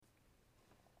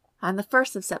On the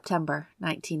 1st of September,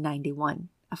 1991,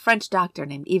 a French doctor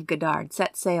named Yves Godard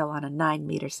set sail on a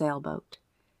 9-meter sailboat.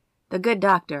 The good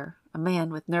doctor, a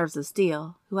man with nerves of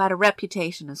steel, who had a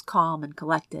reputation as calm and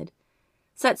collected,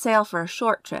 set sail for a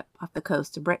short trip off the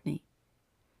coast of Brittany.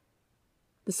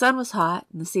 The sun was hot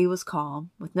and the sea was calm,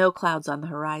 with no clouds on the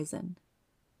horizon.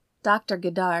 Dr.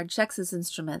 Godard checks his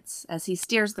instruments as he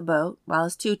steers the boat while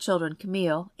his 2 children,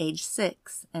 Camille, age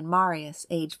 6, and Marius,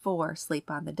 age 4, sleep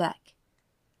on the deck.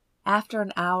 After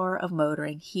an hour of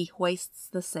motoring, he hoists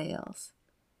the sails.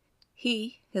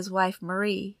 He, his wife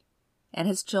Marie, and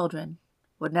his children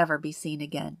would never be seen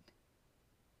again.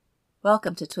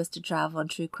 Welcome to Twisted Travel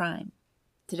and True Crime.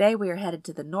 Today we are headed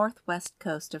to the northwest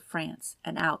coast of France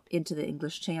and out into the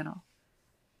English Channel.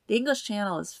 The English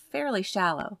Channel is fairly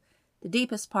shallow. The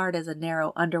deepest part is a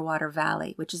narrow underwater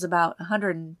valley, which is about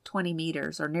 120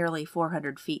 meters or nearly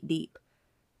 400 feet deep.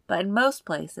 But in most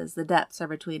places, the depths are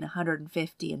between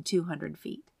 150 and 200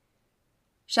 feet.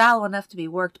 Shallow enough to be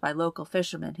worked by local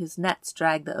fishermen whose nets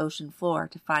drag the ocean floor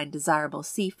to find desirable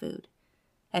seafood,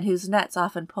 and whose nets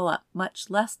often pull up much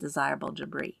less desirable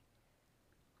debris.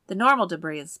 The normal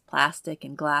debris is plastic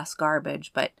and glass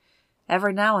garbage, but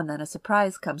every now and then a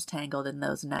surprise comes tangled in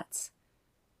those nets.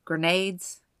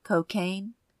 Grenades,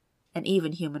 cocaine, and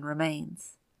even human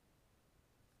remains.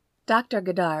 Dr.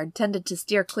 Godard tended to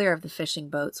steer clear of the fishing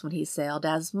boats when he sailed,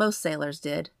 as most sailors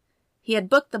did. He had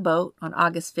booked the boat on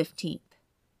August 15th.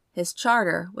 His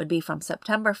charter would be from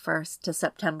September 1st to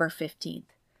September 15th.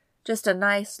 Just a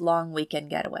nice, long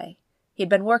weekend getaway. He'd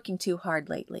been working too hard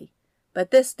lately,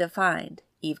 but this defined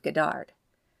Yves Godard.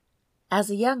 As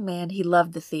a young man, he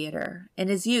loved the theater. In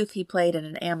his youth, he played in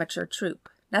an amateur troupe.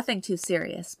 Nothing too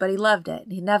serious, but he loved it,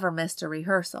 and he never missed a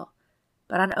rehearsal.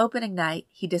 But on opening night,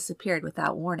 he disappeared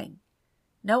without warning.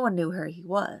 No one knew where he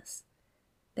was.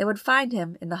 They would find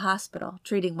him in the hospital,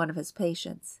 treating one of his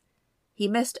patients. He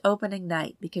missed opening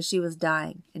night because she was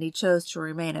dying, and he chose to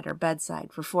remain at her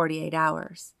bedside for 48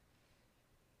 hours.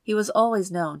 He was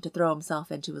always known to throw himself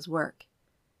into his work.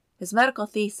 His medical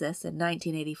thesis in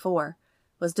 1984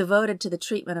 was devoted to the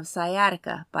treatment of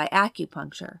sciatica by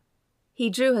acupuncture. He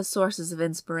drew his sources of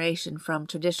inspiration from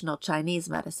traditional Chinese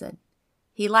medicine.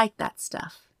 He liked that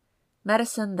stuff.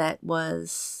 Medicine that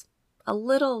was a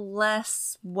little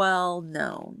less well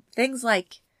known. Things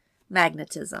like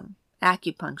magnetism,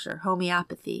 acupuncture,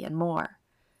 homeopathy, and more.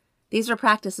 These were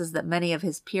practices that many of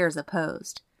his peers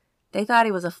opposed. They thought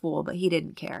he was a fool, but he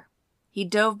didn't care. He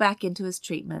dove back into his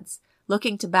treatments,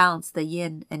 looking to balance the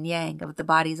yin and yang of the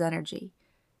body's energy.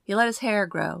 He let his hair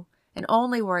grow and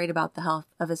only worried about the health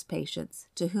of his patients,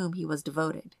 to whom he was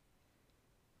devoted.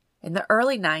 In the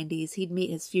early 90s, he'd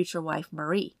meet his future wife,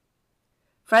 Marie.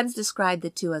 Friends described the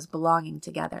two as belonging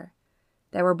together.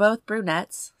 They were both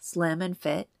brunettes, slim and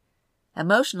fit.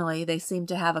 Emotionally, they seemed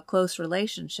to have a close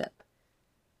relationship.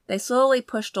 They slowly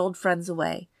pushed old friends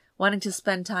away, wanting to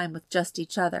spend time with just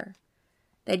each other.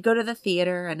 They'd go to the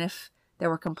theater, and if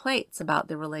there were complaints about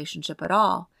the relationship at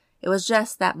all, it was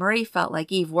just that Marie felt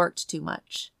like Yves worked too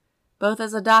much, both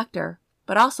as a doctor,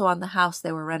 but also on the house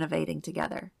they were renovating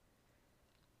together.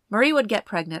 Marie would get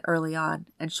pregnant early on,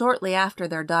 and shortly after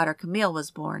their daughter Camille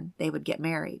was born, they would get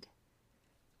married.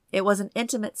 It was an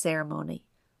intimate ceremony,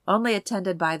 only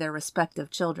attended by their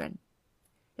respective children.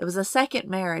 It was a second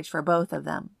marriage for both of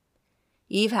them.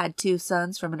 Yves had 2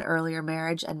 sons from an earlier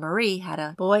marriage, and Marie had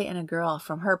a boy and a girl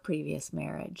from her previous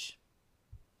marriage.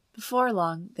 Before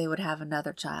long, they would have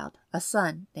another child, a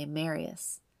son named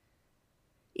Marius.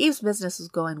 Yves' business was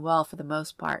going well for the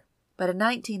most part, but in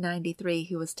 1993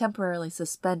 he was temporarily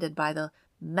suspended by the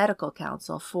Medical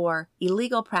Council for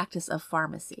illegal practice of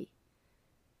pharmacy.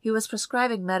 He was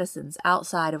prescribing medicines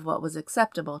outside of what was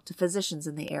acceptable to physicians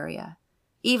in the area,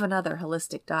 even other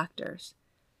holistic doctors.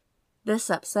 This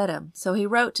upset him, so he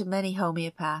wrote to many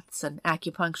homeopaths and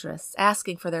acupuncturists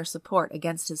asking for their support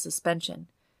against his suspension.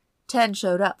 10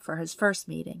 showed up for his first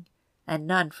meeting, and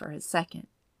none for his second.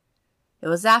 It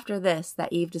was after this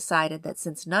that Yves decided that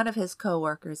since none of his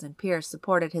co-workers and peers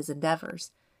supported his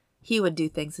endeavors, he would do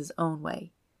things his own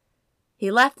way. He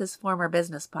left his former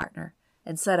business partner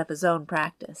and set up his own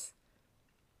practice.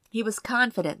 He was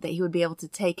confident that he would be able to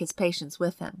take his patients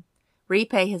with him,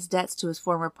 repay his debts to his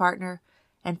former partner,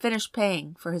 and finish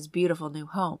paying for his beautiful new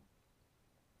home.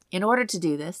 In order to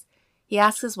do this, he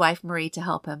asked his wife Marie to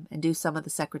help him and do some of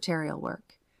the secretarial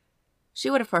work.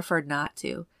 She would have preferred not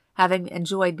to, having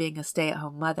enjoyed being a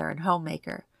stay-at-home mother and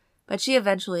homemaker, but she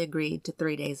eventually agreed to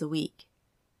 3 days a week.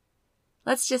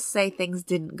 Let's just say things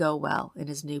didn't go well in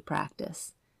his new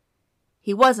practice.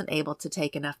 He wasn't able to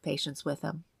take enough patients with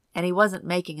him, and he wasn't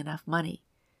making enough money,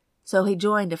 so he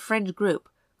joined a fringe group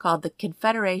called the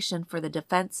Confederation for the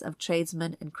Defense of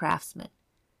Tradesmen and Craftsmen.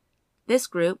 This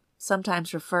group,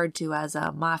 sometimes referred to as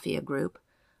a mafia group,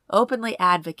 openly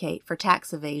advocate for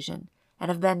tax evasion and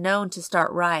have been known to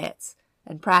start riots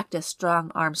and practice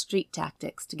strong-arm street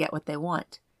tactics to get what they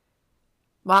want.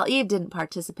 While Yves didn't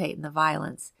participate in the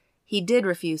violence, he did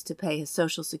refuse to pay his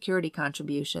Social Security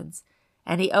contributions,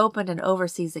 and he opened an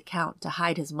overseas account to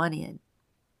hide his money in.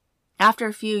 After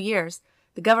a few years,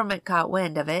 the government caught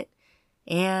wind of it,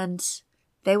 and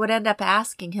they would end up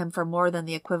asking him for more than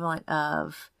the equivalent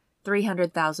of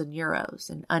 300,000 euros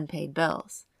in unpaid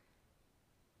bills.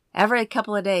 Every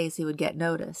couple of days he would get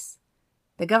notice.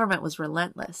 The government was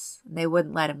relentless, and they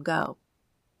wouldn't let him go.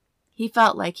 He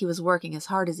felt like he was working as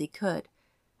hard as he could,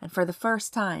 and for the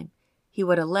first time, he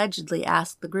would allegedly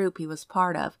ask the group he was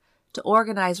part of to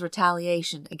organize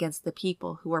retaliation against the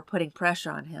people who were putting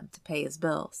pressure on him to pay his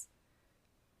bills.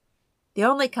 The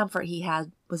only comfort he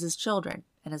had was his children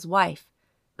and his wife,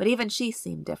 but even she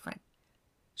seemed different.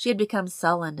 She had become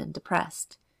sullen and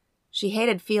depressed. She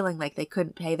hated feeling like they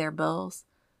couldn't pay their bills.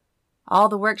 All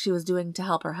the work she was doing to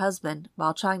help her husband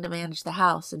while trying to manage the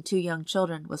house and 2 young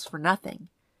children was for nothing.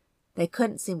 They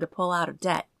couldn't seem to pull out of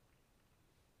debt.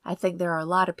 I think there are a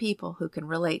lot of people who can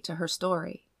relate to her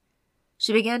story.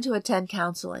 She began to attend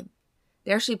counseling.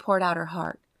 There she poured out her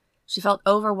heart. She felt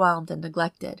overwhelmed and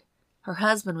neglected. Her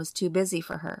husband was too busy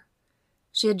for her.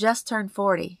 She had just turned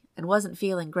 40 and wasn't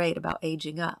feeling great about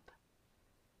aging up.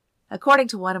 According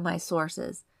to one of my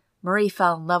sources, Marie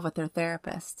fell in love with her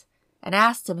therapist and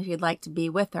asked him if he'd like to be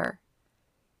with her.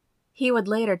 He would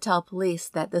later tell police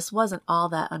that this wasn't all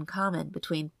that uncommon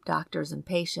between doctors and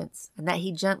patients, and that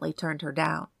he gently turned her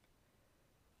down.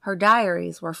 Her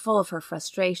diaries were full of her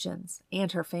frustrations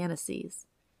and her fantasies.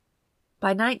 By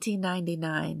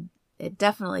 1999, it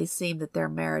definitely seemed that their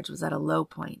marriage was at a low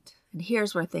point, and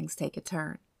here's where things take a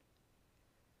turn.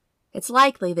 It's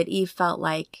likely that Yves felt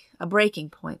like a breaking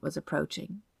point was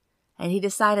approaching, and he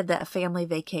decided that a family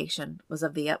vacation was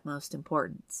of the utmost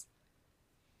importance.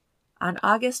 On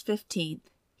August 15th,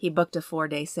 he booked a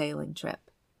 4-day sailing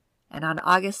trip, and on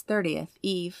August 30th,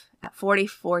 Yves, at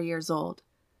 44 years old,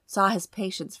 saw his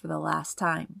patients for the last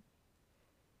time.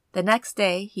 The next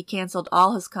day, he canceled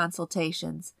all his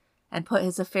consultations and put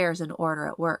his affairs in order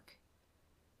at work.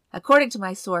 According to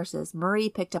my sources, Marie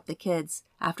picked up the kids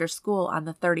after school on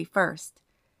the 31st.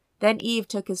 Then Yves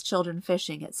took his children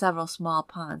fishing at several small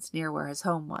ponds near where his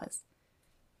home was.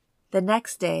 The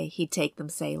next day, he'd take them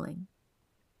sailing.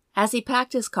 As he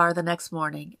packed his car the next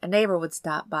morning, a neighbor would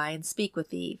stop by and speak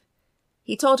with Yves.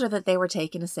 He told her that they were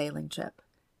taking a sailing trip,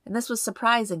 and this was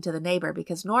surprising to the neighbor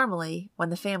because normally, when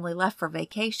the family left for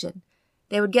vacation,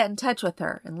 they would get in touch with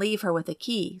her and leave her with a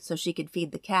key so she could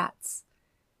feed the cats.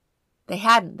 They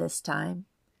hadn't this time,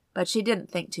 but she didn't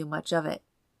think too much of it.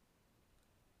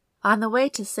 On the way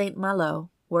to St. Malo,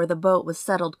 where the boat was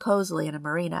settled cozily in a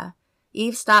marina,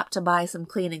 Yves stopped to buy some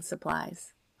cleaning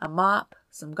supplies, a mop,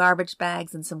 some garbage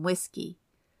bags, and some whiskey.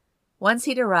 Once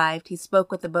he'd arrived, he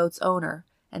spoke with the boat's owner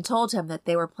and told him that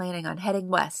they were planning on heading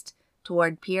west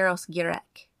toward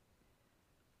Pieros-Guirec.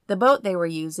 The boat they were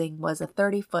using was a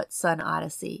 30-foot Sun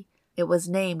Odyssey. It was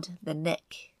named the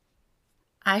Nick.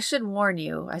 I should warn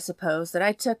you, I suppose, that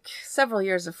I took several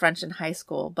years of French in high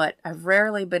school, but I've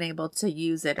rarely been able to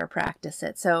use it or practice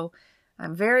it, so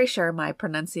I'm very sure my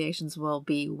pronunciations will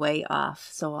be way off,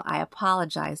 so I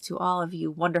apologize to all of you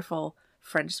wonderful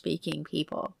French-speaking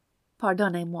people.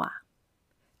 Pardonnez-moi.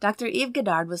 Dr. Yves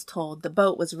Godard was told the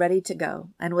boat was ready to go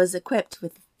and was equipped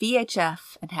with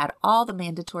VHF and had all the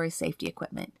mandatory safety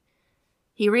equipment.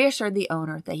 He reassured the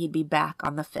owner that he'd be back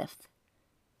on the 5th.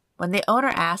 When the owner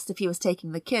asked if he was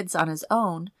taking the kids on his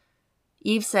own,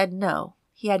 Yves said no,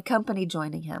 he had company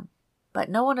joining him, but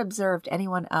no one observed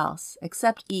anyone else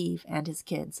except Yves and his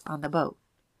kids on the boat.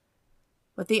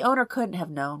 What the owner couldn't have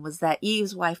known was that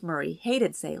Yves' wife Marie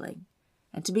hated sailing,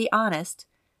 and to be honest,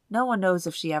 no one knows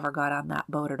if she ever got on that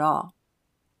boat at all.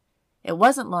 It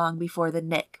wasn't long before the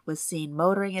Nick was seen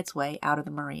motoring its way out of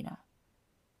the marina.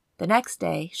 The next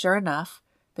day, sure enough,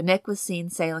 the Nick was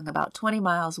seen sailing about 20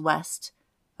 miles west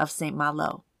of St.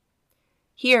 Malo.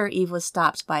 Here, Yves was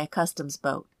stopped by a customs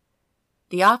boat.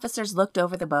 The officers looked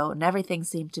over the boat and everything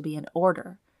seemed to be in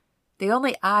order. The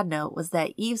only odd note was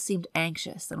that Yves seemed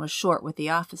anxious and was short with the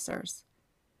officers.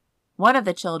 One of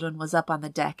the children was up on the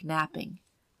deck napping,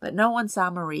 but no one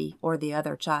saw Marie or the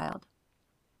other child.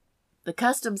 The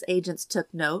customs agents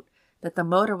took note that the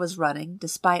motor was running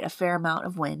despite a fair amount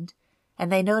of wind,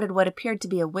 and they noted what appeared to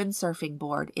be a windsurfing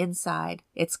board inside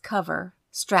its cover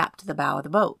strapped to the bow of the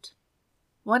boat.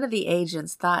 One of the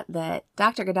agents thought that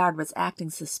Dr. Godard was acting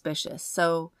suspicious,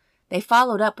 so They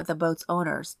followed up with the boat's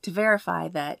owners to verify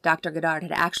that Dr. Godard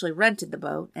had actually rented the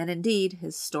boat, and indeed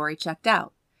his story checked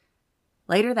out.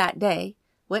 Later that day,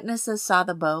 witnesses saw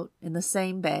the boat in the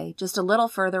same bay just a little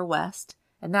further west,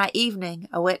 and that evening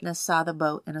a witness saw the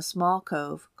boat in a small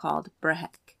cove called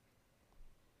Brehek.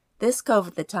 This cove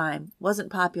at the time wasn't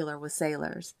popular with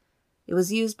sailors. It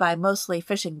was used by mostly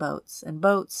fishing boats and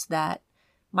boats that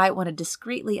might want to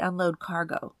discreetly unload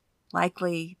cargo,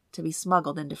 likely to be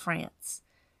smuggled into France.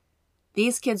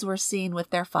 These kids were seen with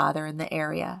their father in the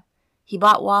area. He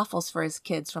bought waffles for his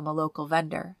kids from a local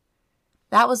vendor.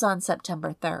 That was on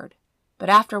September 3rd, but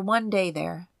after one day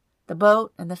there, the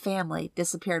boat and the family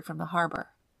disappeared from the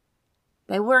harbor.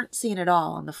 They weren't seen at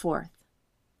all on the 4th.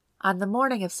 On the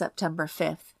morning of September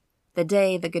 5th, the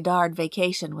day the Godard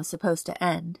vacation was supposed to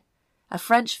end, a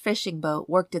French fishing boat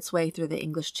worked its way through the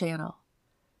English Channel.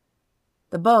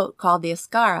 The boat, called the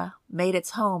Escara, made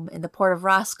its home in the port of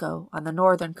Roscoe on the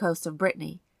northern coast of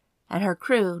Brittany, and her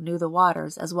crew knew the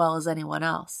waters as well as anyone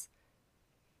else.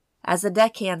 As the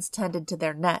deckhands tended to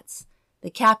their nets, the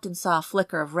captain saw a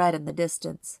flicker of red in the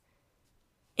distance.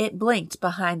 It blinked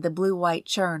behind the blue-white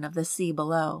churn of the sea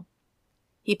below.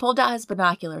 He pulled out his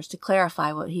binoculars to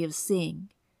clarify what he was seeing.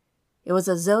 It was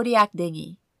a Zodiac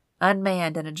dinghy,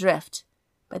 unmanned and adrift,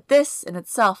 but this in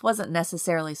itself wasn't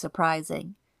necessarily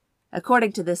surprising.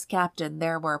 According to this captain,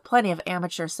 there were plenty of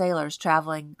amateur sailors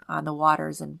traveling on the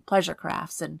waters in pleasure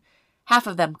crafts, and half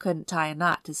of them couldn't tie a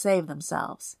knot to save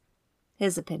themselves.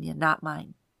 His opinion, not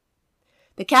mine.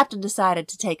 The captain decided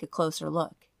to take a closer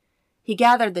look. He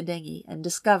gathered the dinghy and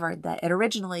discovered that it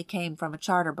originally came from a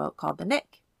charter boat called the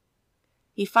Nick.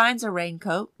 He finds a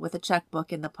raincoat with a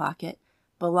checkbook in the pocket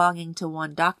belonging to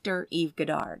one Dr. Yves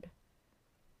Godard.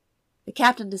 The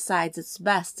captain decides it's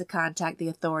best to contact the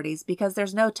authorities because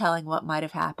there's no telling what might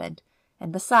have happened,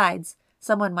 and besides,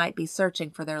 someone might be searching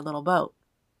for their little boat.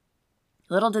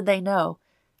 Little did they know,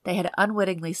 they had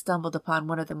unwittingly stumbled upon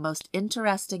one of the most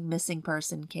interesting missing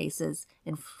person cases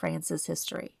in France's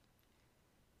history.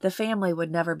 The family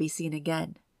would never be seen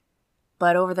again,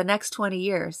 but over the next 20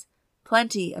 years,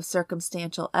 plenty of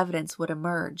circumstantial evidence would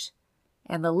emerge,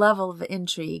 and the level of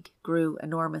intrigue grew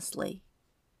enormously.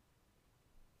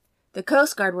 The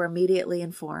Coast Guard were immediately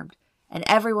informed, and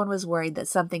everyone was worried that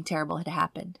something terrible had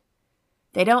happened.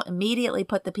 They don't immediately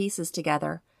put the pieces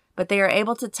together, but they are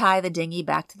able to tie the dinghy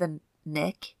back to the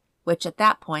Nick, which at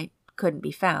that point couldn't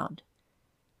be found.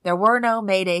 There were no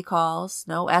Mayday calls,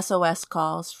 no SOS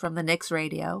calls from the Nick's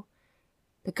radio.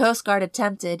 The Coast Guard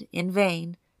attempted, in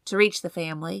vain, to reach the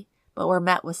family, but were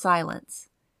met with silence.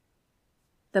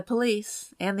 The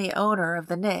police and the owner of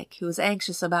the Nick, who was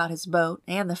anxious about his boat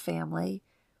and the family,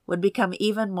 would become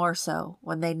even more so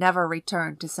when they never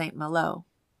returned to St. Malo,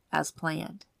 as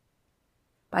planned.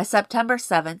 By September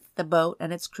 7th, the boat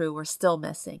and its crew were still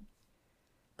missing.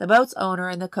 The boat's owner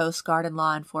and the Coast Guard and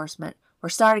law enforcement were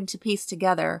starting to piece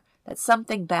together that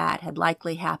something bad had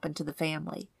likely happened to the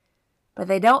family, but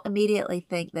they don't immediately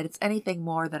think that it's anything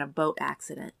more than a boat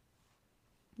accident.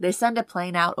 They send a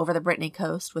plane out over the Brittany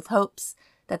coast with hopes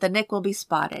that the Nick will be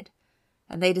spotted,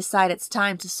 and they decide it's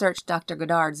time to search Dr.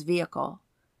 Godard's vehicle.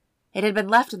 It had been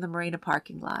left in the marina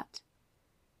parking lot.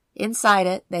 Inside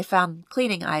it, they found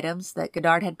cleaning items that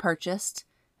Godard had purchased,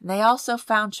 and they also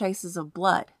found traces of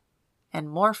blood and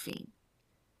morphine.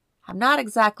 I'm not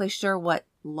exactly sure what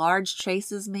large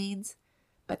traces means,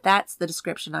 but that's the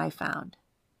description I found.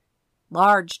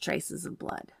 Large traces of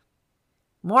blood.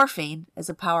 Morphine is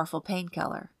a powerful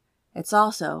painkiller. It's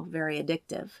also very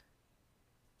addictive.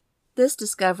 This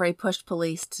discovery pushed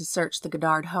police to search the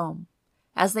Godard home.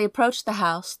 As they approached the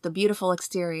house, the beautiful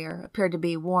exterior appeared to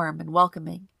be warm and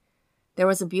welcoming. There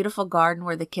was a beautiful garden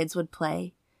where the kids would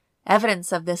play.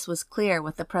 Evidence of this was clear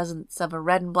with the presence of a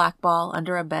red and black ball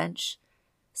under a bench.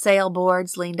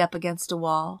 Sailboards leaned up against a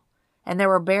wall, and there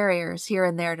were barriers here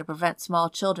and there to prevent small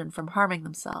children from harming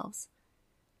themselves.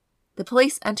 The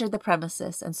police entered the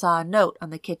premises and saw a note on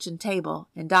the kitchen table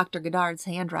in Dr. Godard's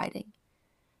handwriting.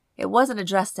 It wasn't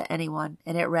addressed to anyone,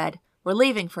 and it read, "We're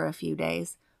leaving for a few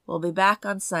days. We'll be back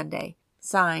on Sunday.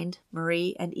 Signed,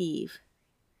 Marie and Yves."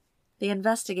 The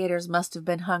investigators must have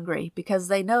been hungry because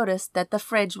they noticed that the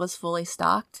fridge was fully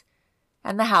stocked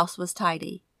and the house was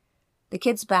tidy. The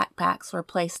kids' backpacks were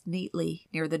placed neatly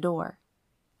near the door.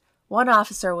 One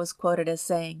officer was quoted as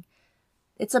saying,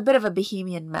 "It's a bit of a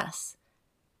bohemian mess,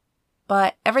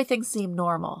 but everything seemed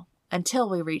normal until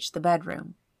we reached the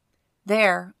bedroom.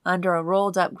 There, under a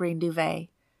rolled-up green duvet,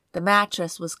 the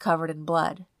mattress was covered in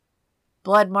blood.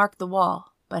 Blood marked the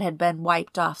wall, but had been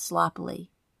wiped off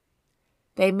sloppily.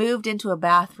 They moved into a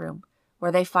bathroom,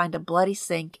 where they find a bloody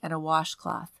sink and a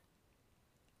washcloth.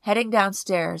 Heading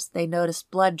downstairs, they noticed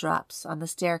blood drops on the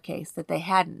staircase that they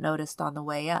hadn't noticed on the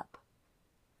way up.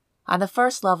 On the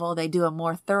first level, they do a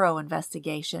more thorough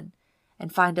investigation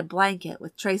and find a blanket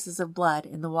with traces of blood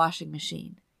in the washing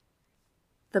machine.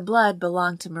 The blood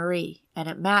belonged to Marie, and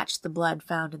it matched the blood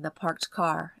found in the parked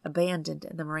car abandoned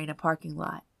in the marina parking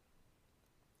lot.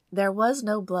 There was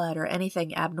no blood or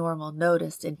anything abnormal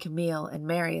noticed in Camille and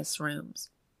Marius' rooms.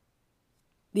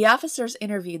 The officers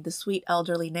interviewed the sweet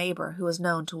elderly neighbor who was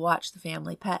known to watch the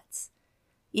family pets.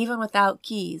 Even without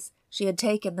keys, she had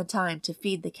taken the time to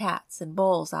feed the cats in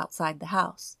bowls outside the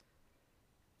house.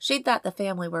 She thought the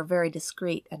family were very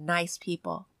discreet and nice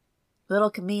people. Little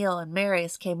Camille and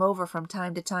Marius came over from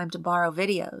time to borrow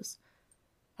videos,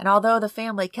 and although the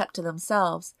family kept to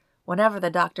themselves, whenever the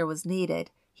doctor was needed,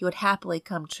 he would happily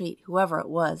come treat whoever it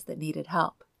was that needed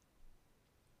help.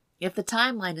 If the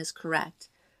timeline is correct,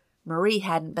 Marie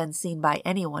hadn't been seen by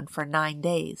anyone for 9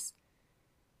 days.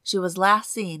 She was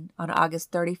last seen on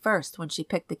August 31st when she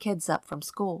picked the kids up from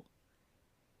school.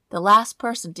 The last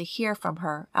person to hear from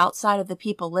her outside of the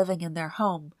people living in their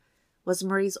home was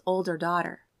Marie's older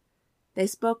daughter. They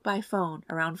spoke by phone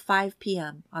around 5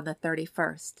 p.m. on the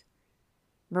 31st.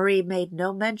 Marie made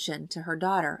no mention to her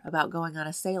daughter about going on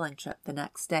a sailing trip the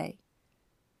next day.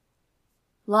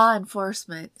 Law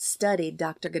enforcement studied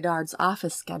Dr. Godard's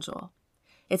office schedule.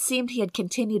 It seemed he had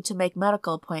continued to make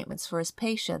medical appointments for his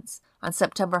patients on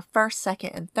September 1st,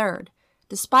 2nd, and 3rd,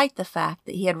 despite the fact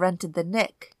that he had rented the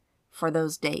Nick for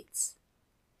those dates.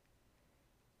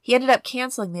 He ended up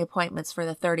canceling the appointments for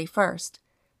the 31st,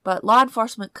 but law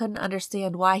enforcement couldn't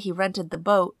understand why he rented the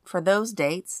boat for those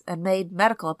dates and made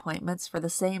medical appointments for the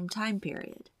same time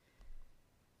period.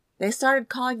 They started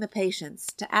calling the patients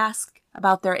to ask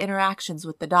about their interactions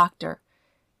with the doctor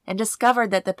and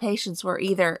discovered that the patients were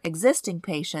either existing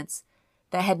patients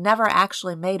that had never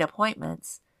actually made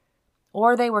appointments,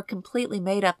 or they were completely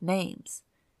made-up names.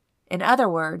 In other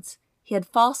words, he had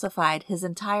falsified his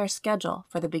entire schedule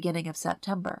for the beginning of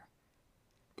September.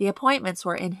 The appointments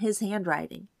were in his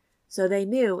handwriting, so they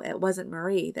knew it wasn't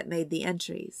Marie that made the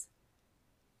entries.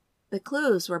 The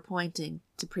clues were pointing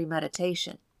to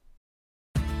premeditation.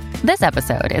 This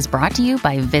episode is brought to you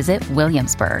by Visit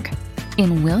Williamsburg.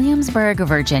 In Williamsburg,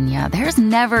 Virginia, there's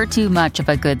never too much of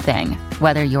a good thing.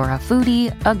 Whether you're a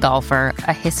foodie, a golfer,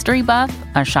 a history buff,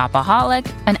 a shopaholic,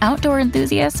 an outdoor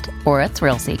enthusiast, or a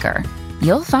thrill seeker,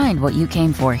 you'll find what you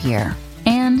came for here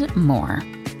and more.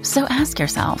 So ask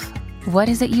yourself, what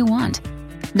is it you want?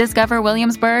 Discover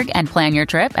Williamsburg and plan your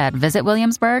trip at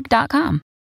visitwilliamsburg.com.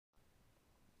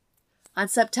 On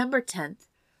September 10th,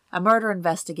 a murder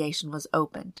investigation was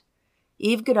opened.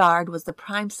 Yves Godard was the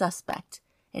prime suspect,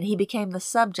 and he became the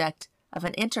subject of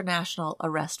an international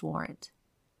arrest warrant.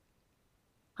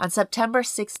 On September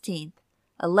 16th,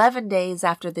 11 days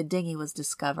after the dinghy was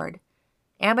discovered,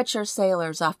 amateur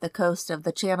sailors off the coast of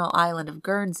the Channel Island of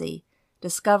Guernsey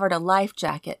discovered a life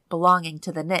jacket belonging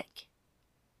to the Nick.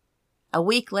 A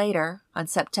week later, on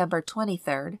September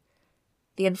 23rd,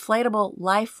 the inflatable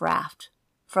life raft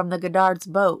from the Godard's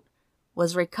boat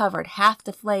was recovered half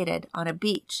deflated on a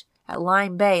beach at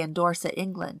Lyme Bay in Dorset,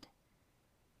 England.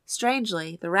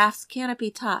 Strangely, the raft's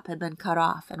canopy top had been cut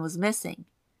off and was missing.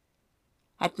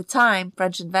 At the time,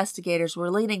 French investigators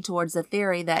were leaning towards the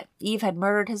theory that Yves had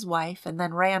murdered his wife and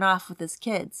then ran off with his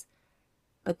kids.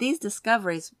 But these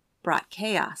discoveries brought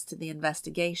chaos to the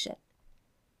investigation.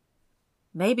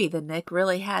 Maybe the Nick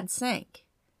really had sank.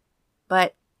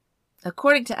 But,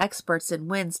 according to experts in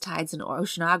winds, tides, and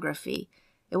oceanography,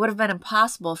 it would have been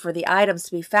impossible for the items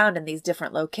to be found in these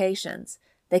different locations.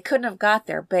 They couldn't have got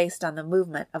there based on the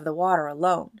movement of the water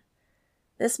alone.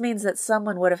 This means that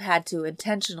someone would have had to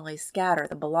intentionally scatter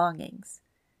the belongings.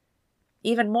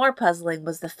 Even more puzzling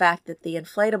was the fact that the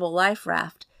inflatable life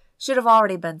raft should have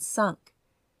already been sunk.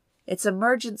 Its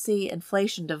emergency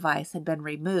inflation device had been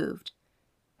removed.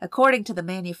 According to the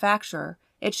manufacturer,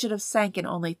 it should have sank in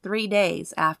only 3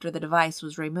 days after the device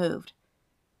was removed.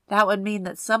 That would mean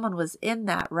that someone was in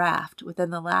that raft within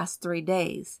the last 3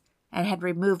 days and had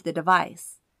removed the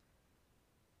device.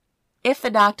 If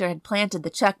the doctor had planted the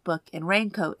checkbook and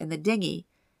raincoat in the dinghy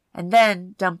and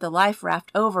then dumped the life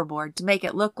raft overboard to make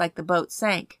it look like the boat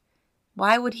sank,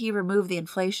 why would he remove the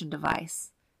inflation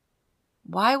device?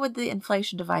 Why would the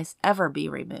inflation device ever be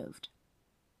removed?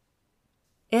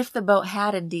 If the boat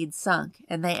had indeed sunk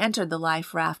and they entered the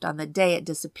life raft on the day it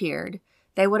disappeared,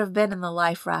 they would have been in the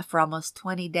life raft for almost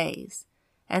 20 days,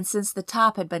 and since the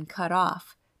top had been cut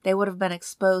off, they would have been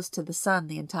exposed to the sun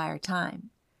the entire time.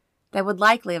 They would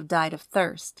likely have died of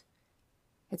thirst.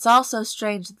 It's also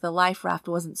strange that the life raft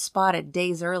wasn't spotted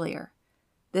days earlier.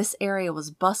 This area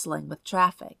was bustling with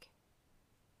traffic.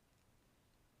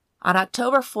 On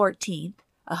October 14th,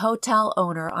 a hotel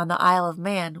owner on the Isle of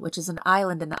Man, which is an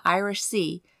island in the Irish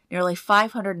Sea, nearly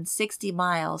 560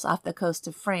 miles off the coast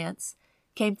of France,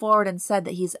 came forward and said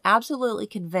that he's absolutely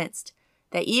convinced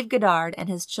that Yves Godard and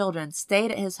his children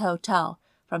stayed at his hotel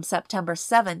from September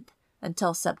 7th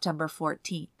until September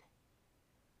 14th.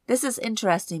 This is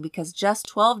interesting because just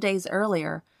 12 days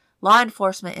earlier, law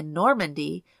enforcement in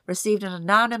Normandy received an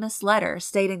anonymous letter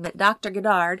stating that Dr.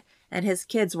 Godard and his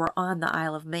kids were on the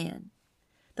Isle of Man.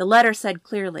 The letter said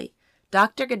clearly,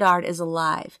 Dr. Godard is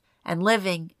alive and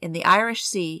living in the Irish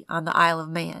Sea on the Isle of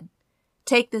Man.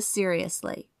 Take this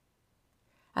seriously.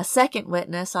 A second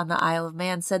witness on the Isle of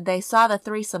Man said they saw the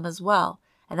threesome as well,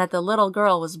 and that the little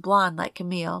girl was blonde like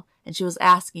Camille, and she was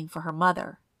asking for her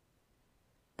mother.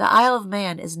 The Isle of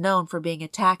Man is known for being a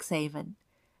tax haven,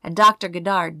 and Dr.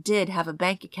 Godard did have a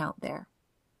bank account there.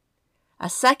 A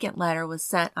second letter was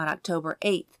sent on October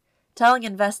 8th, telling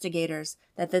investigators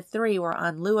that the three were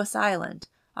on Lewis Island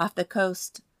off the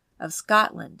coast of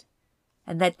Scotland,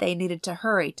 and that they needed to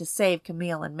hurry to save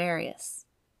Camille and Marius.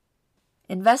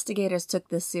 Investigators took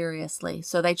this seriously,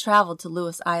 so they traveled to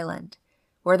Lewis Island,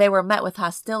 where they were met with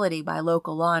hostility by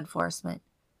local law enforcement.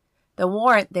 The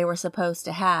warrant they were supposed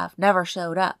to have never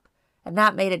showed up, and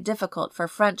that made it difficult for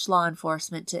French law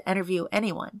enforcement to interview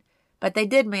anyone, but they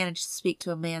did manage to speak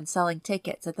to a man selling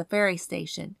tickets at the ferry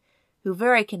station, who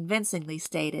very convincingly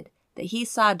stated that he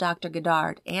saw Dr.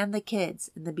 Godard and the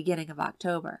kids in the beginning of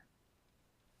October.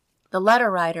 The letter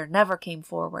writer never came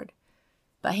forward,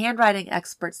 but handwriting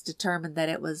experts determined that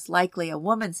it was likely a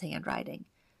woman's handwriting,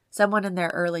 someone in their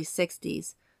early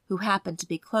 60s who happened to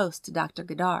be close to Dr.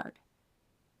 Godard.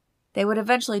 They would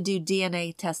eventually do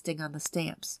DNA testing on the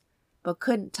stamps, but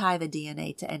couldn't tie the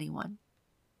DNA to anyone.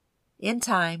 In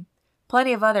time,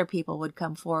 plenty of other people would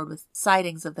come forward with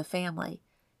sightings of the family.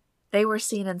 They were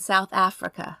seen in South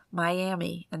Africa,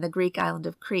 Miami, and the Greek island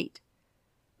of Crete,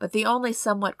 but the only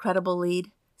somewhat credible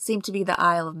lead seemed to be the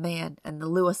Isle of Man and the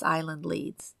Lewis Island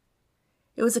leads.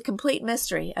 It was a complete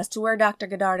mystery as to where Dr.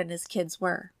 Godard and his kids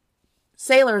were.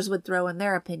 Sailors would throw in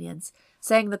their opinions,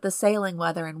 saying that the sailing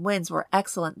weather and winds were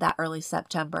excellent that early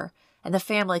September, and the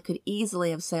family could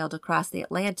easily have sailed across the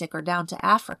Atlantic or down to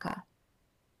Africa.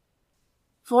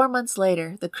 4 months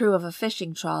later, the crew of a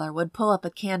fishing trawler would pull up a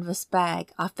canvas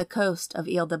bag off the coast of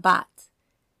Ile de Bat.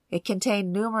 It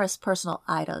contained numerous personal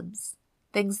items,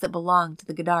 things that belonged to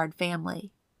the Godard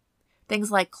family.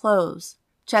 Things like clothes,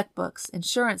 checkbooks,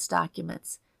 insurance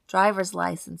documents, driver's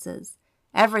licenses,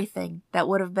 everything that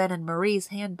would have been in Marie's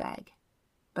handbag,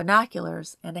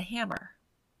 binoculars, and a hammer.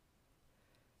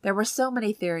 There were so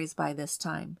many theories by this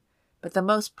time, but the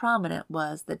most prominent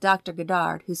was that Dr.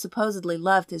 Godard, who supposedly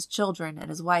loved his children and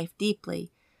his wife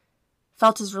deeply,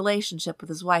 felt his relationship with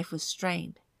his wife was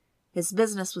strained. His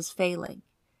business was failing.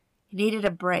 He needed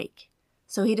a break,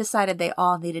 so he decided they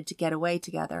all needed to get away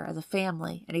together as a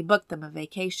family, and he booked them a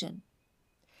vacation.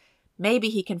 Maybe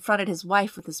he confronted his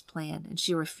wife with his plan, and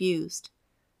she refused.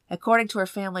 According to her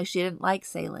family, she didn't like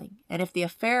sailing, and if the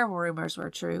affair rumors were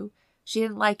true, she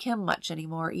didn't like him much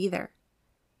anymore either.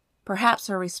 Perhaps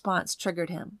her response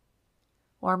triggered him.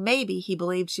 Or maybe he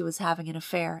believed she was having an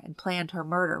affair and planned her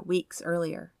murder weeks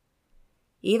earlier.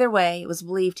 Either way, it was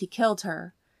believed he killed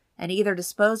her, and either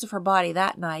disposed of her body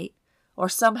that night, or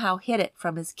somehow hid it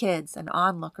from his kids and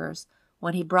onlookers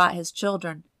when he brought his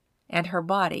children and her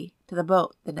body to the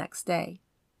boat the next day.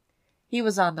 He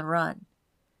was on the run.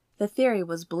 The theory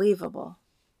was believable,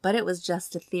 but it was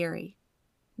just a theory.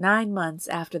 9 months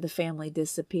after the family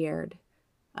disappeared,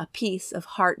 a piece of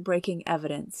heartbreaking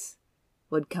evidence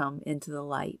would come into the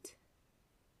light.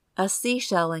 A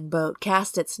sea-shelling boat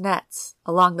cast its nets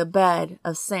along the bed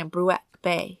of Saint-Brouet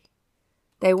Bay.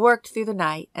 They worked through the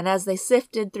night, and as they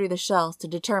sifted through the shells to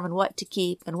determine what to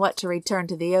keep and what to return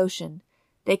to the ocean,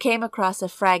 they came across a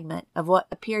fragment of what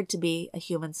appeared to be a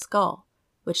human skull,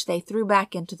 which they threw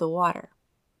back into the water.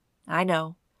 I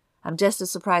know, I'm just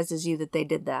as surprised as you that they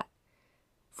did that.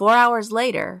 4 hours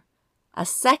later, a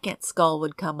second skull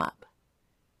would come up.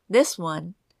 This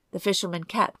one, the fishermen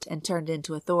kept and turned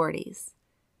into authorities.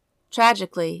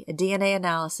 Tragically, a DNA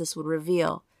analysis would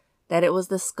reveal that it was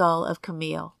the skull of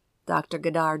Camille, Dr.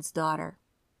 Godard's daughter.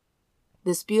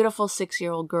 This beautiful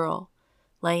 6-year-old girl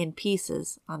lay in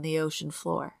pieces on the ocean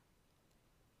floor.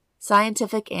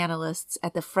 Scientific analysts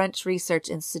at the French Research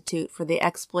Institute for the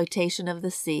Exploitation of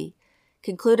the Sea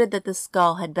concluded that the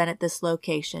skull had been at this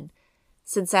location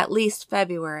since at least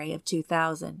February of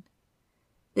 2000.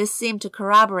 This seemed to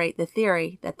corroborate the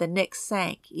theory that the Nix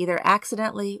sank either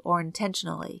accidentally or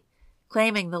intentionally,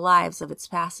 claiming the lives of its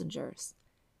passengers.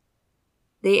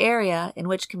 The area in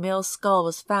which Camille's skull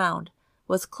was found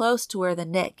was close to where the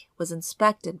nick was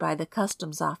inspected by the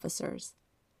customs officers.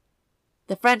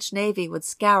 The French Navy would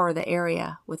scour the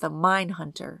area with a mine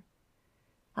hunter.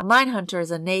 A mine hunter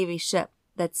is a Navy ship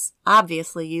that's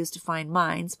obviously used to find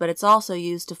mines, but it's also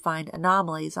used to find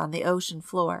anomalies on the ocean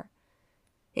floor.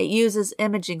 It uses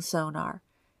imaging sonar,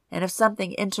 and if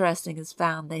something interesting is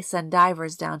found, they send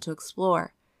divers down to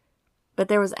explore. But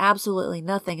there was absolutely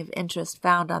nothing of interest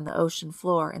found on the ocean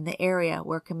floor in the area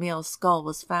where Camille's skull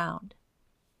was found.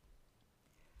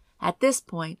 At this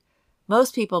point,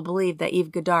 most people believed that Yves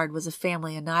Godard was a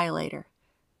family annihilator.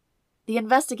 The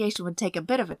investigation would take a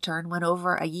bit of a turn when,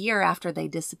 over a year after they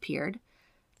disappeared,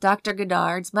 Dr.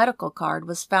 Godard's medical card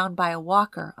was found by a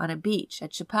walker on a beach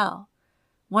at Chapelle,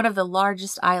 one of the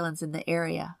largest islands in the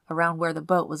area around where the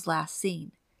boat was last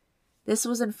seen. This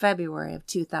was in February of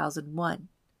 2001.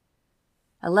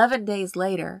 11 days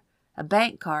later, a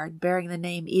bank card bearing the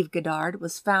name Yves Godard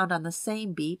was found on the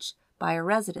same beach by a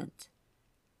resident.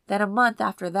 Then a month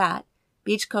after that,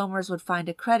 beachcombers would find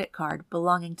a credit card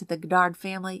belonging to the Godard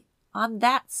family on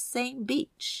that same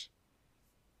beach.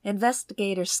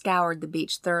 Investigators scoured the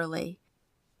beach thoroughly,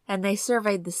 and they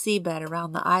surveyed the seabed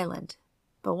around the island,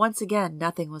 but once again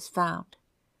nothing was found.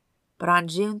 But on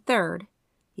June 3rd,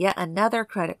 yet another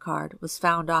credit card was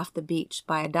found off the beach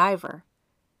by a diver.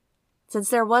 Since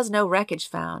there was no wreckage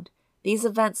found, these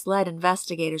events led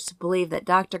investigators to believe that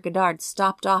Dr. Godard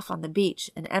stopped off on the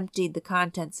beach and emptied the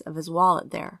contents of his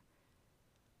wallet there.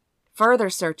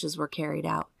 Further searches were carried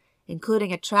out,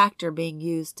 including a tractor being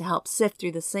used to help sift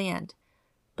through the sand,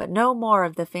 but no more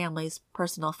of the family's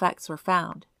personal effects were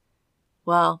found.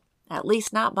 Well, at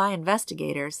least not by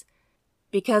investigators,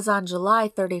 because on July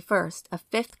 31st, a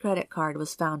fifth credit card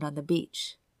was found on the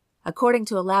beach. According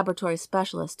to a laboratory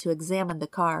specialist who examined the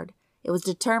card, it was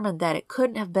determined that it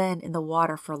couldn't have been in the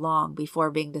water for long before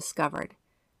being discovered.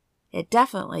 It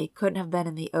definitely couldn't have been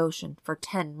in the ocean for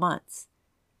 10 months.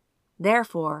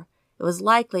 Therefore, it was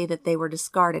likely that they were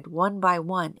discarded one by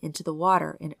one into the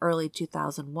water in early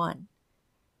 2001.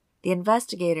 The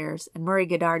investigators and Marie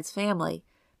Godard's family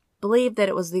believed that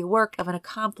it was the work of an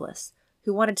accomplice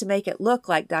who wanted to make it look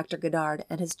like Dr. Godard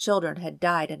and his children had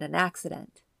died in an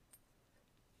accident.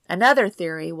 Another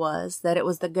theory was that it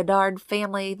was the Godard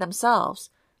family themselves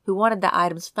who wanted the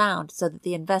items found so that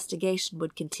the investigation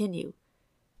would continue.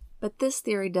 But this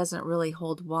theory doesn't really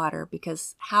hold water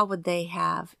because how would they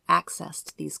have access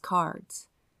to these cards?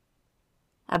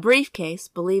 A briefcase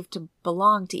believed to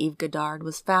belong to Yves Godard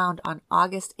was found on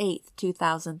August 8,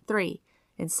 2003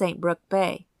 in St. Brooke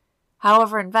Bay.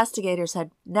 However, investigators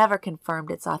had never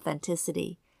confirmed its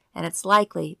authenticity, and it's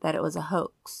likely that it was a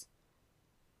hoax.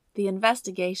 The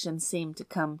investigation seemed to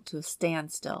come to a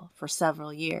standstill for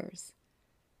several years.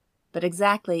 But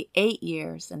exactly 8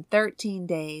 years and 13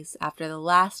 days after the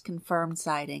last confirmed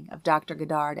sighting of Dr.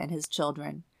 Godard and his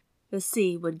children, the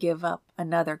sea would give up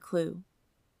another clue.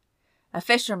 A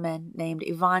fisherman named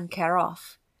Yves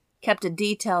Caroff kept a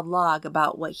detailed log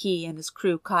about what he and his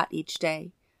crew caught each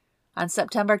day. On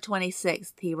September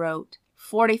 26th, he wrote,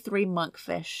 43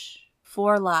 monkfish,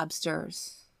 4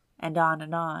 lobsters, and on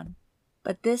and on.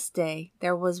 But this day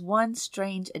there was one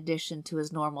strange addition to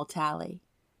his normal tally.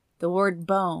 The word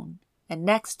bone, and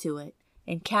next to it,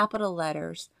 in capital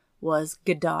letters, was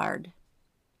Godard.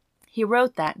 He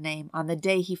wrote that name on the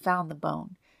day he found the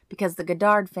bone, because the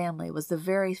Godard family was the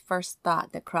very first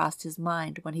thought that crossed his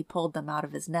mind when he pulled them out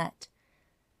of his net.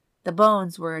 The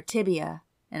bones were a tibia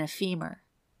and a femur.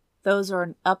 Those are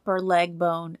an upper leg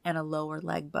bone and a lower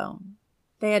leg bone.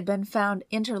 They had been found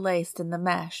interlaced in the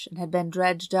mesh and had been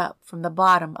dredged up from the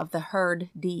bottom of the Herd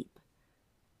Deep,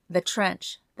 the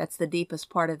trench that's the deepest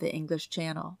part of the English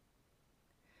Channel.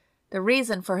 The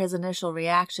reason for his initial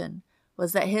reaction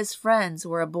was that his friends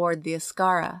were aboard the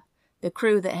Ascara, the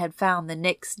crew that had found the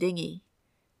Nick's dinghy.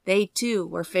 They too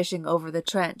were fishing over the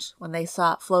trench when they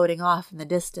saw it floating off in the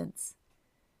distance.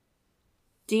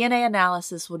 DNA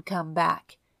analysis would come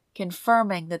back,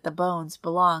 confirming that the bones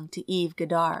belonged to Yves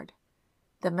Godard,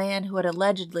 the man who had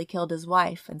allegedly killed his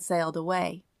wife and sailed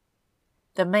away,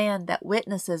 the man that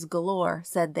witnesses galore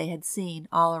said they had seen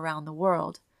all around the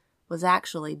world, was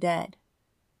actually dead.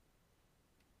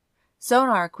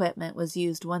 Sonar equipment was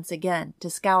used once again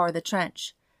to scour the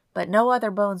trench, but no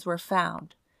other bones were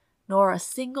found, nor a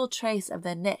single trace of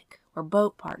the nick or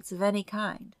boat parts of any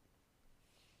kind.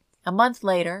 A month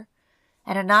later,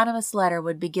 an anonymous letter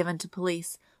would be given to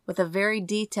police with a very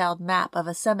detailed map of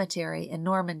a cemetery in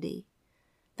Normandy.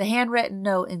 The handwritten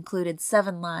note included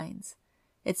 7 lines.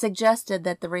 It suggested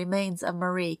that the remains of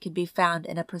Marie could be found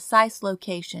in a precise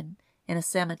location in a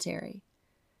cemetery.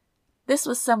 This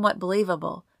was somewhat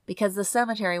believable because the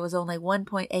cemetery was only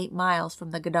 1.8 miles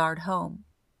from the Godard home.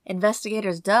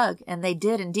 Investigators dug, and they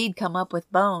did indeed come up with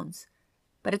bones,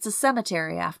 but it's a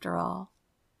cemetery after all.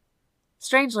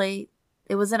 Strangely,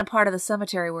 it was in a part of the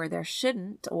cemetery where there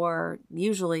shouldn't, or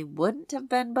usually wouldn't have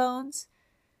been bones.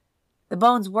 The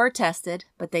bones were tested,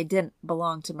 but they didn't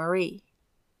belong to Marie.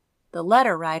 The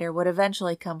letter writer would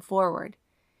eventually come forward.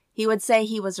 He would say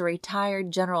he was a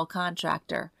retired general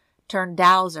contractor, turned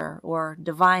dowser or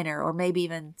diviner or maybe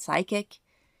even psychic.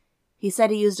 He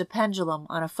said he used a pendulum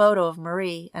on a photo of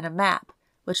Marie and a map,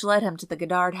 which led him to the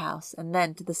Godard house and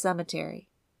then to the cemetery.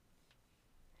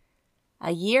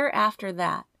 A year after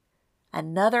that,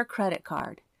 another credit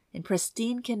card in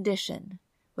pristine condition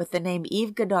with the name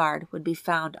Yves Godard would be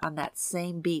found on that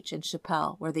same beach in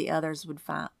Chapelle where the others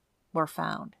were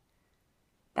found.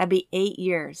 That'd be 8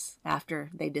 years after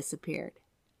they disappeared.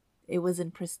 It was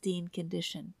in pristine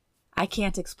condition. I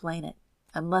can't explain it,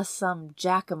 unless some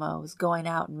Giacomo is going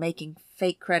out and making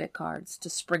fake credit cards to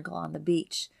sprinkle on the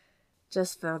beach,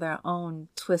 just for their own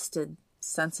twisted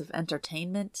sense of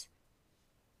entertainment.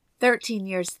 13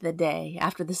 years to the day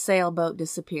after the sailboat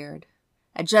disappeared,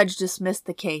 a judge dismissed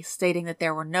the case, stating that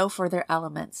there were no further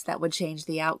elements that would change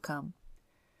the outcome.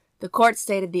 The court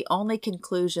stated the only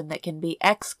conclusion that can be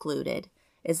excluded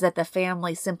is that the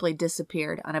family simply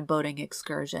disappeared on a boating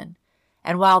excursion,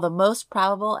 and while the most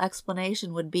probable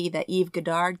explanation would be that Yves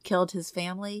Godard killed his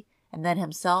family and then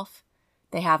himself,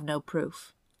 they have no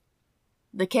proof.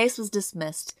 The case was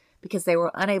dismissed because they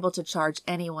were unable to charge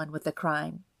anyone with the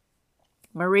crime.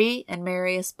 Marie and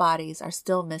Marius' bodies are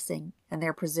still missing, and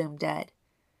they're presumed dead.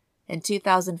 In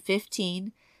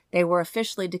 2015, they were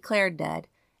officially declared dead,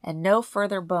 and no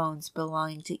further bones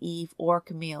belonging to Yves or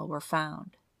Camille were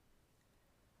found.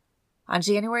 On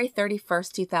January 31,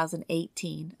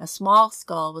 2018, a small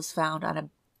skull was found on a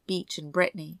beach in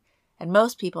Brittany, and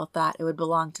most people thought it would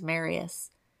belong to Marius.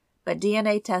 But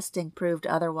DNA testing proved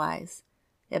otherwise.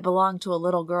 It belonged to a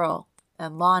little girl,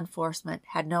 and law enforcement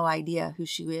had no idea who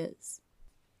she is.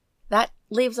 That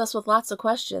leaves us with lots of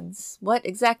questions. What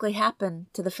exactly happened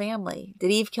to the family?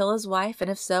 Did Yves kill his wife, and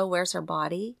if so, where's her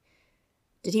body?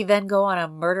 Did he then go on a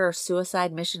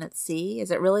murder-suicide mission at sea?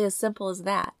 Is it really as simple as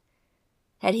that?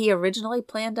 Had he originally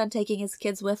planned on taking his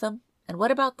kids with him? And what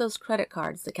about those credit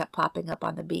cards that kept popping up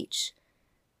on the beach?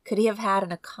 Could he have had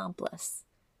an accomplice?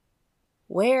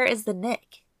 Where is the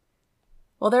Nick?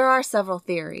 Well, there are several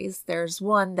theories. There's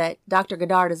one that Dr.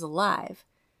 Godard is alive.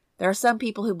 There are some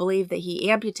people who believe that he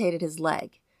amputated his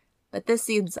leg, but this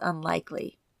seems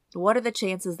unlikely. What are the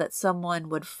chances that someone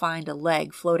would find a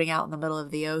leg floating out in the middle of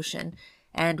the ocean,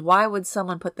 and why would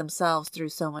someone put themselves through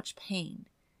so much pain?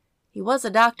 He was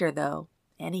a doctor, though,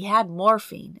 and he had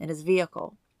morphine in his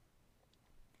vehicle.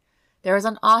 There is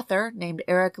an author named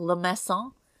Eric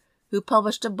Lemesson who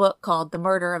published a book called The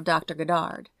Murder of Dr.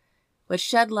 Godard, which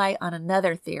shed light on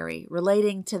another theory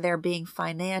relating to there being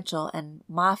financial and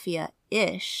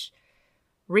mafia-ish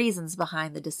reasons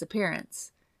behind the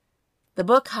disappearance. The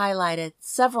book highlighted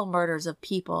several murders of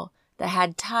people that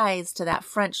had ties to that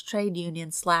French trade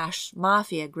union /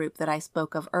 mafia group that I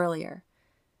spoke of earlier.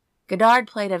 Godard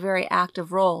played a very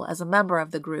active role as a member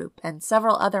of the group, and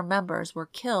several other members were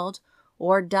killed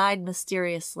or died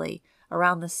mysteriously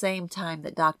around the same time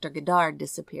that Dr. Godard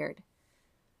disappeared.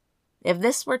 If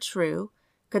this were true,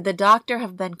 could the doctor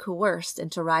have been coerced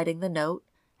into writing the note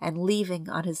and leaving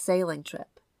on his sailing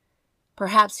trip?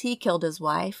 Perhaps he killed his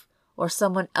wife, or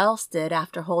someone else did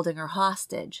after holding her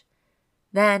hostage.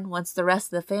 Then, once the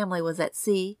rest of the family was at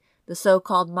sea, the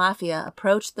so-called mafia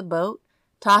approached the boat,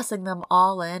 tossing them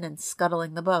all in and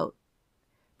scuttling the boat.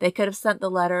 They could have sent the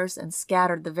letters and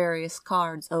scattered the various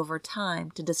cards over time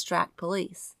to distract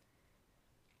police.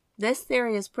 This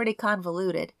theory is pretty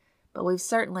convoluted, but we've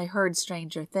certainly heard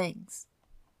stranger things.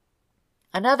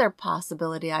 Another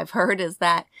possibility I've heard is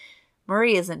that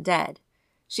Marie isn't dead.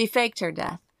 She faked her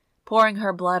death, pouring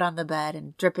her blood on the bed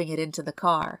and dripping it into the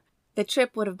car. The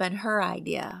trip would have been her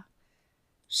idea.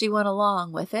 She went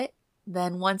along with it.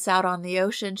 Then, once out on the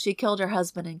ocean, she killed her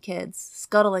husband and kids,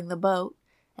 scuttling the boat,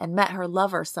 and met her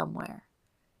lover somewhere.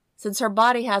 Since her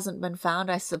body hasn't been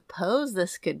found, I suppose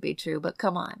this could be true, but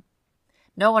come on.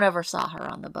 No one ever saw her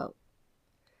on the boat.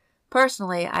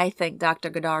 Personally, I think Dr.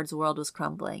 Godard's world was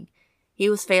crumbling. He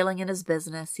was failing in his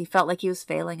business. He felt like he was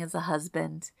failing as a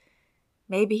husband.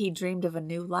 Maybe he dreamed of a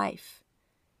new life.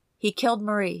 He killed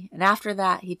Marie, and after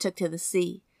that he took to the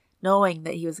sea, knowing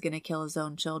that he was going to kill his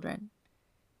own children.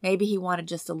 Maybe he wanted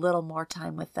just a little more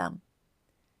time with them.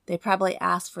 They probably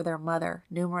asked for their mother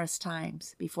numerous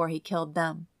times before he killed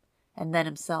them, and then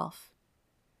himself.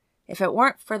 If it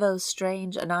weren't for those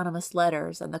strange anonymous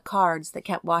letters and the cards that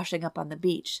kept washing up on the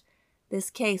beach, this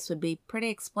case would be pretty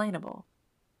explainable.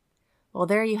 Well,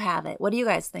 there you have it. What do you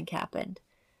guys think happened?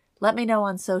 Let me know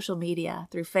on social media,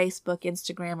 through Facebook,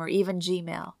 Instagram, or even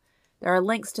Gmail. There are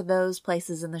links to those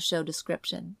places in the show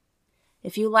description.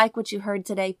 If you like what you heard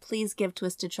today, please give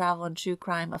Twisted Travel and True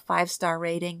Crime a 5-star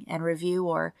rating and review,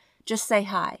 or just say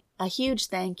hi. A huge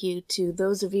thank you to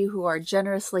those of you who are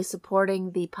generously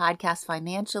supporting the podcast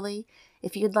financially.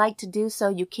 If you'd like to do so,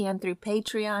 you can through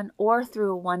Patreon or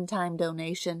through a one-time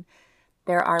donation.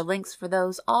 There are links for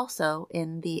those also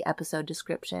in the episode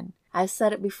description. I've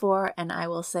said it before and I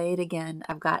will say it again.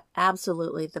 I've got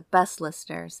absolutely the best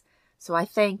listeners. So I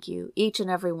thank you, each and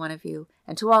every one of you.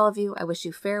 And to all of you, I wish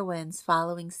you fair winds,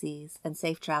 following seas, and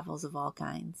safe travels of all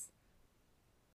kinds.